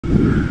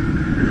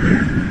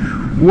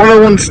What I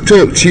want to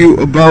talk to you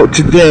about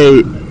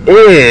today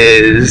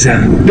is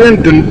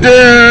dun, dun,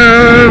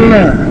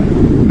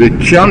 dun, the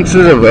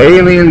chances of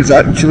aliens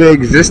actually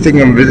existing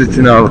and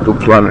visiting our little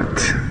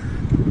planet.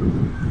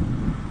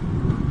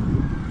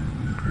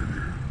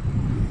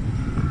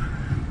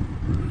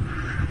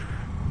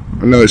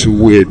 I know it's a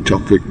weird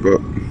topic,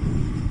 but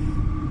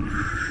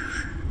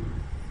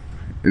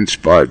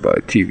inspired by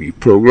a TV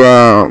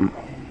program.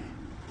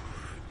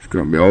 It's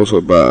going to be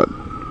also bad.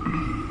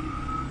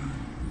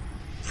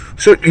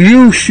 So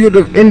you should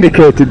have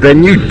indicated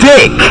then, you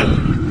dick!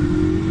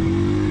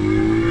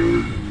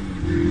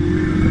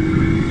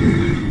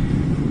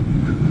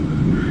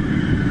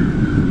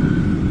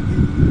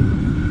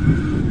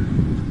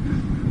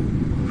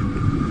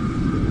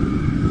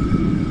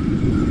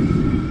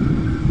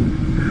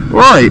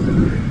 Right,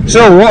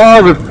 so what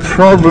are the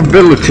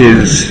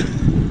probabilities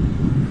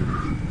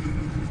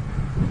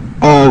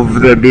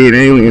of there being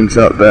aliens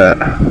out there?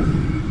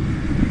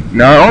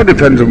 Now it all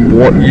depends on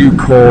what you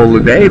call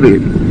an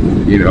alien.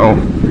 You know,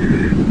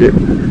 it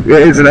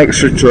is an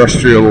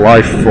extraterrestrial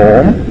life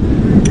form,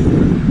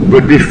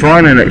 but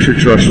define an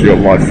extraterrestrial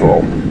life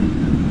form.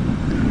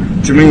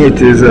 To me,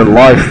 it is a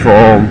life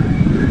form,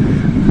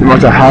 no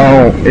matter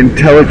how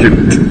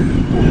intelligent,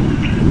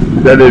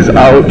 that is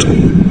out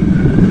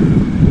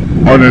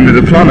on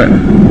another planet,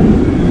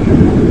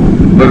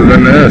 other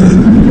than Earth.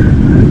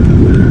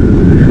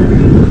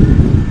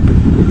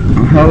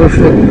 How the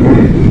fuck?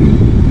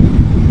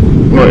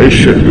 Well, it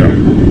should go.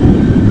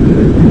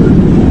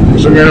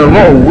 So I'm getting a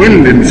lot of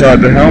wind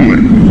inside the helmet.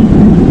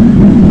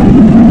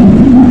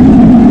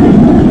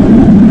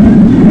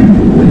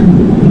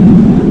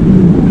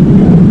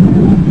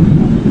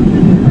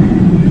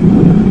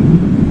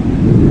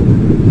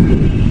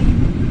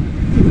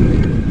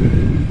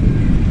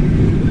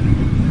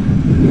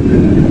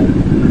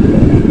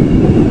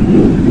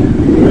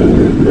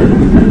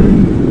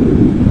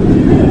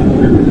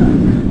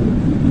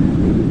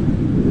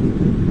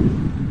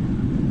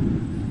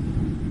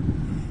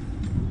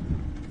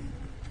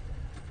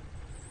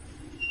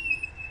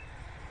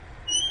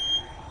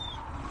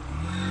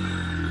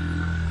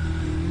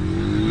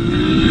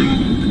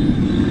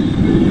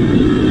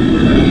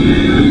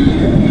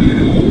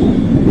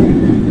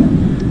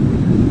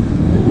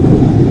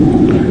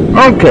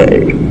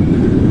 Okay.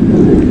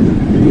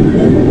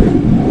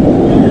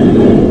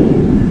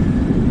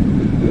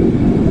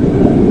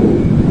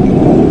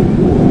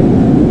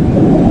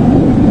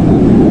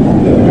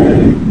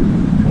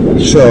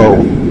 So,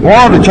 what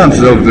are the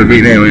chances of there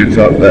being aliens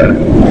out there?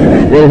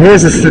 Well,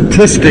 here's a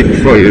statistic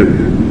for you.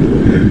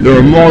 There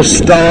are more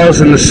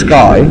stars in the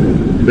sky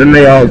than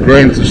there are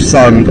grains of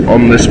sand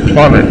on this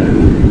planet.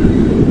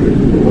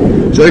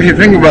 So if you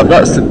think about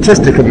that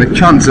statistic and the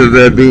chance of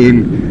there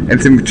being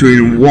anything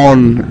between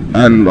 1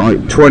 and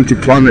like 20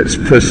 planets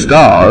per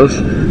stars,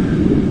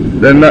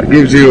 then that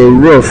gives you a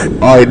rough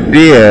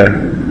idea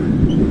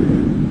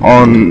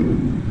on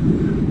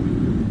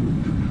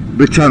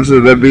the chances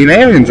of there being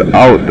aliens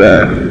out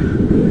there.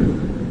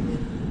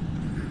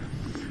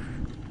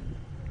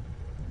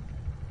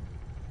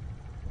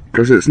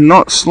 Because it's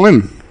not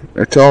slim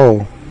at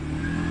all.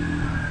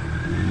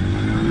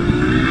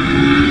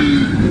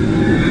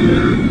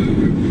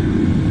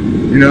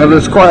 You know,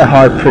 there's quite a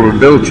high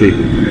probability.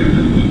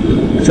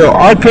 So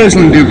I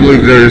personally do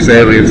believe there is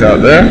aliens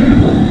out there.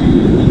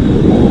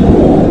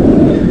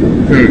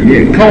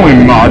 Call me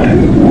mad.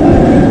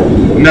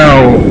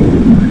 Now,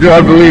 do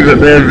I believe that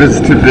they have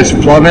visited this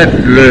planet?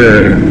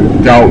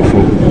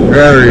 Doubtful.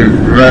 Very,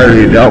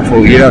 very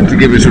doubtful. You'd have to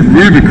give me some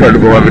really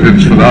credible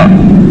evidence for that.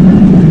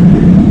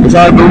 But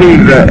I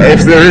believe that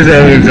if there is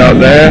aliens out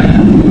there,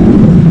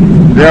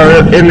 they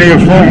are in the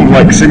form of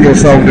like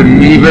single-celled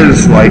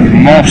amoebas, like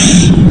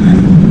moss,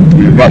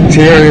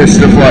 bacteria,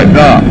 stuff like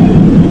that.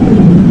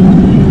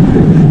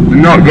 They're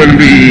not going to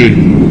be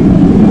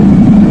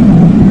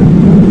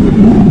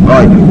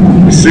like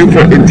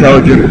super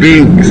intelligent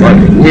beings like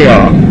we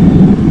are.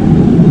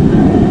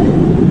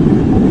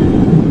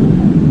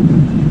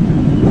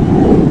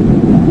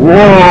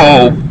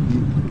 Whoa!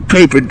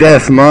 Paper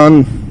death,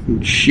 man.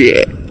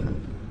 Shit.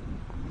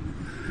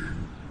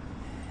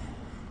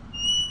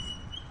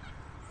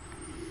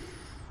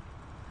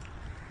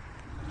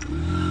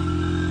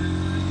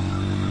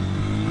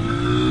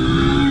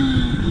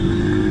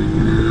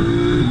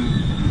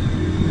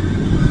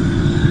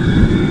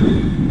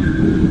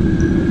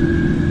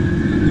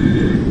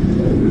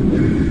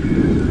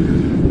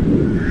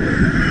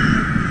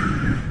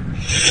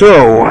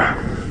 So,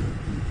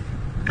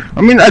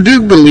 I mean, I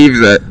do believe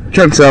that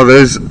chances are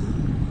there's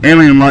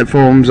alien life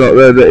forms out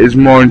there that is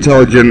more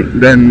intelligent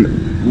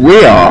than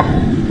we are.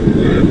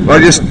 But I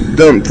just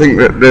don't think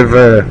that they've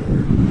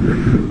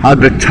had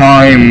the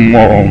time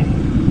or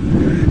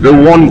the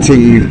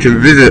wanting to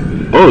visit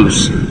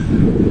us,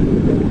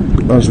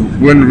 as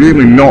we're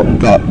really not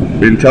that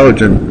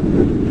intelligent.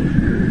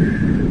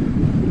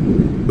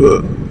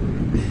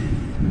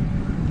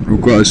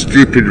 We've got a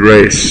stupid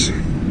race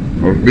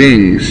of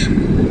beings.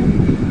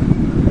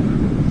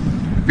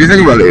 you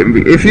think about it,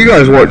 if you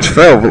guys watch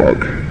Fail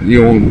Vlog,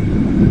 you'll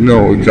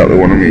know exactly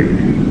what I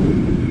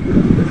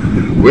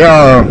mean. We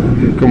are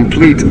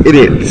complete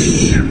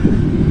idiots.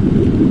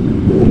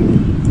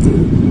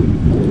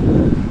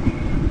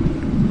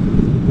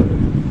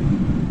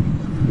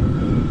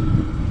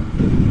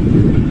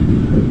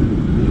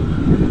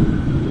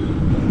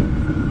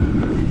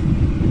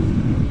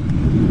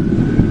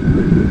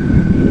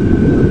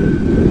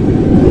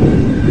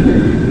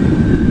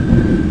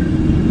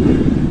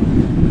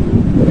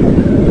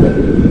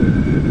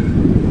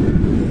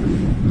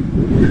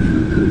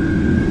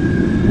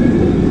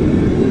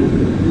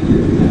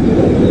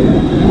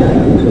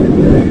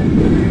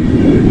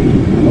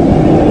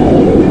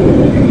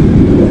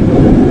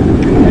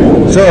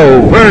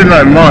 So, bearing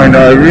that in mind,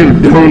 I really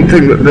don't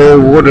think that they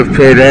would have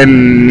paid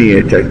any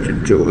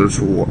attention to us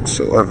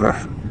whatsoever.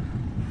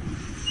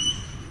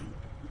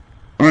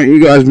 Alright, you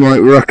guys might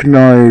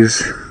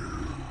recognise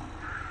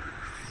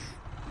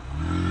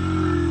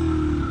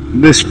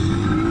this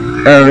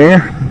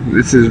area.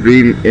 This has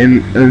been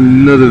in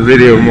another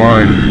video of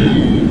mine.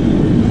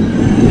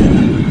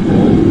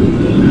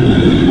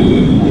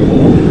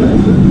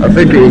 I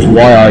think it was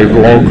why I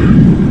vlog.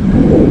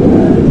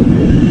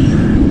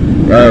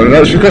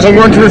 That's because I'm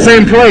going to the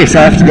same place.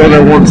 I have to go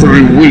there once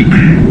every week.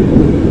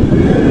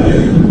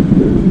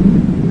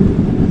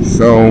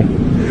 So,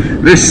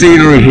 this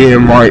scenery here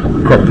might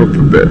crop up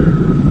a bit.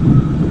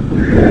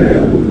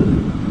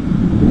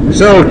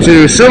 So,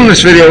 to sum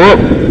this video up,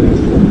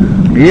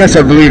 yes,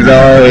 I believe there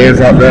are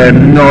aliens out there.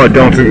 No, I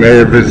don't think they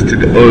have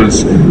visited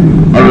us.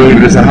 I believe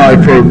there's a high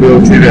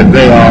probability that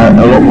they are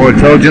a lot more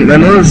intelligent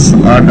than us,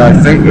 and I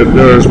think that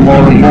there's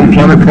more than one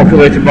planet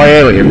populated by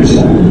aliens.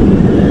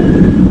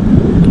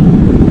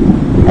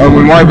 And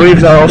with my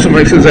belief, that also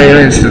makes us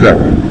aliens to them.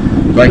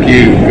 Thank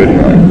you, good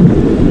night.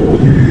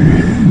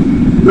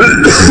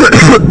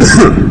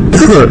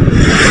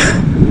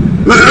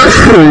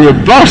 You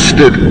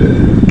bastard!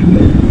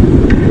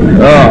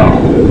 Oh.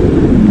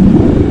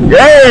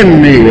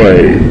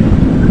 Anyway.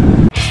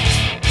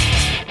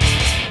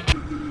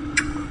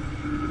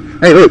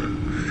 Hey, look.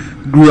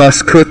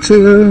 Grass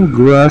cutter,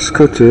 grass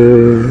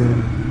cutter.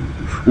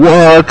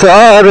 What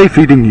are they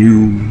feeding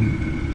you?